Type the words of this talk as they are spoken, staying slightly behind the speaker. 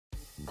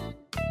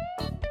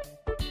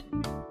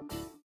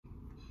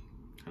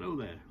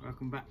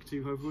welcome back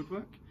to Hove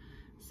Woodwork.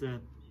 It's a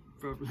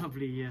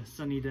lovely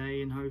sunny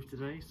day in Hove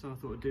today, so I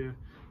thought I'd do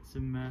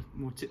some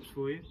more tips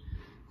for you. You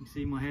can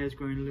see my hair's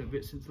grown a little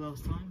bit since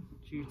last time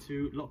due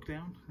to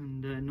lockdown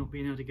and not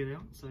being able to get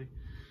out, so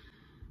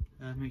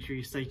make sure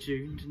you stay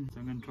tuned. And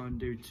so I'm going to try and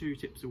do 2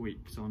 tips a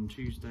week, so on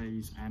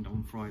Tuesdays and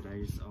on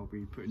Fridays I'll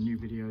be putting new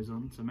videos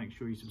on, so make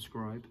sure you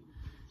subscribe.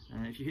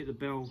 If you hit the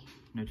bell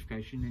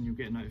notification, then you'll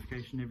get a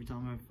notification every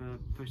time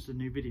I've posted a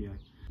new video.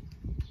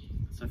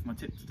 So for my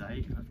tip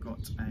today, I've got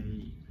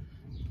a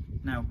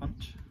nail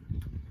punch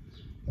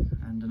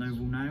and an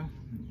oval nail.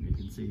 You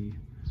can see,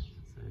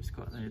 so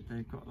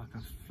they've got like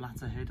a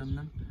flatter head on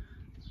them.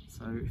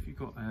 So if you've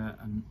got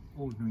an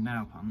ordinary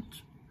nail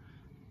punch,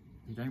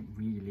 they don't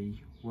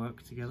really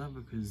work together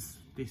because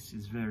this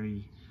is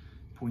very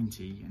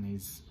pointy and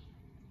is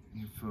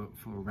for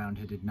a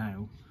round-headed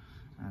nail,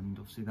 and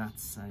obviously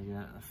that's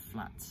a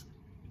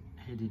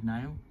flat-headed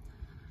nail.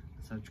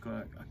 So I've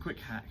got a quick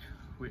hack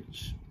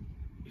which,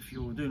 if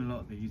you're doing a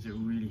lot of these, it will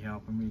really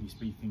help and really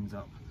speed things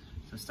up.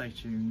 So stay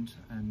tuned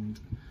and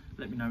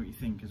let me know what you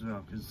think as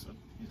well, because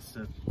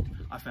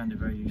I found it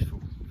very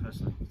useful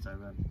personally.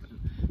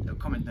 So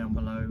comment down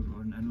below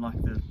and like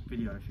the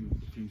video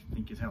if you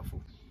think it's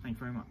helpful. Thank you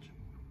very much.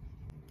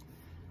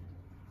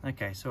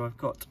 Okay, so I've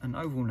got an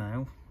oval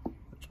nail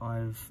which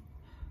I've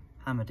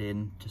hammered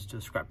in just to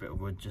a scrap bit of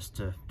wood, just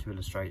to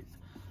illustrate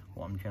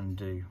what I'm going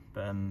to do.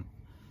 But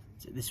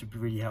this would be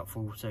really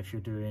helpful. So if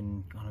you're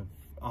doing kind of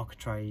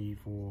architrave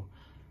or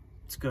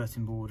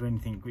skirting board or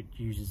anything which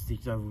uses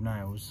these oval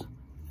nails,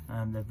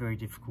 they're very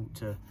difficult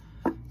to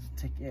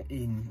get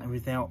in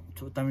without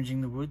sort of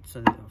damaging the wood.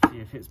 So that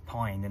obviously if it's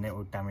pine, then it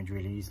will damage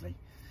really easily.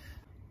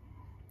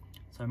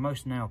 So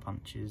most nail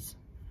punches,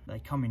 they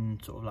come in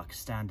sort of like a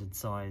standard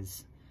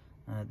size.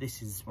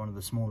 This is one of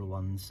the smaller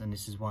ones, and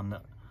this is one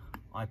that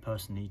I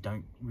personally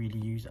don't really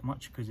use that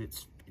much because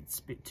it's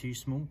a bit too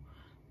small.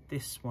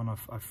 This one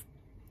I've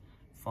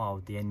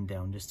filed the end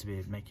down just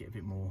to make it a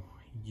bit more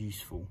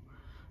useful.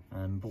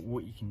 But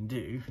what you can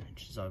do,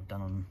 which is I've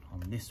done on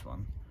this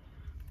one,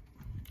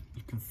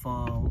 you can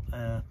file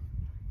a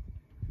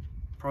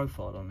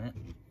profile on it.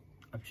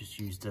 I've just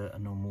used a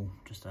normal,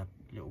 just a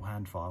little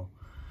hand file,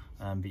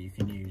 but you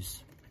can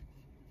use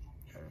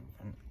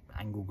an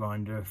angle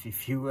grinder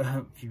if you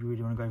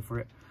really want to go for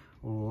it,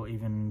 or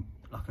even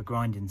like a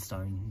grinding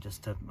stone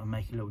just to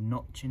make a little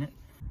notch in it.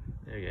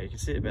 There you go, you can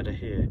see it better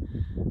here.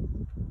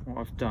 What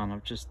I've done,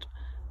 I've just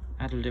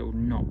add a little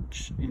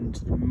notch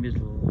into the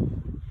middle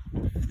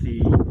of the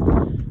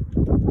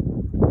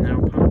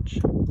nail punch,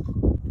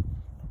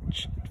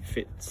 which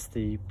fits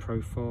the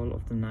profile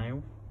of the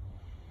nail.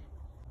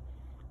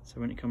 So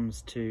when it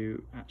comes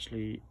to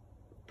actually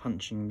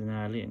punching the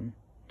nail in,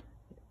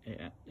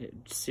 it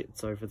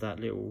sits over that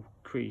little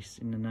crease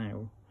in the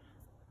nail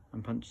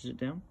and punches it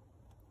down.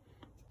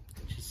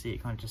 You see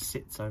it kind of just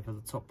sits over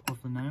the top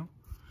of the nail.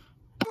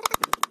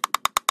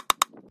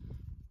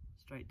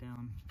 Straight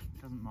down,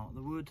 doesn't mark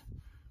the wood.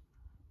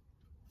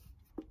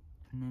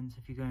 And then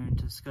if you go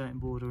into a skirting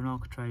board or an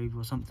architrave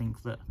or something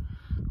that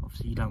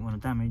obviously you don't want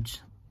to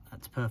damage,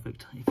 that's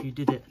perfect. If you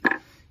did it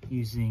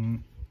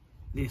using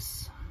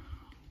this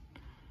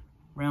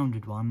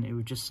rounded one, it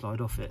would just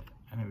slide off it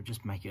and it would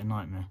just make it a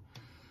nightmare.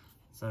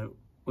 So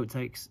what it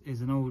takes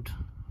is an old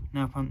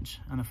nail punch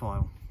and a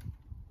file.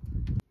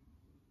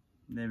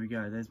 There we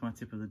go, there's my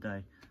tip of the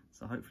day.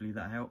 So hopefully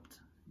that helped.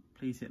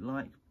 Please hit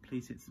like,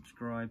 please hit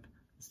subscribe,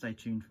 and stay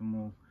tuned for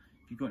more.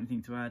 If you've got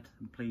anything to add,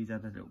 please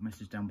add a little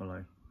message down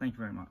below. Thank you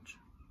very much.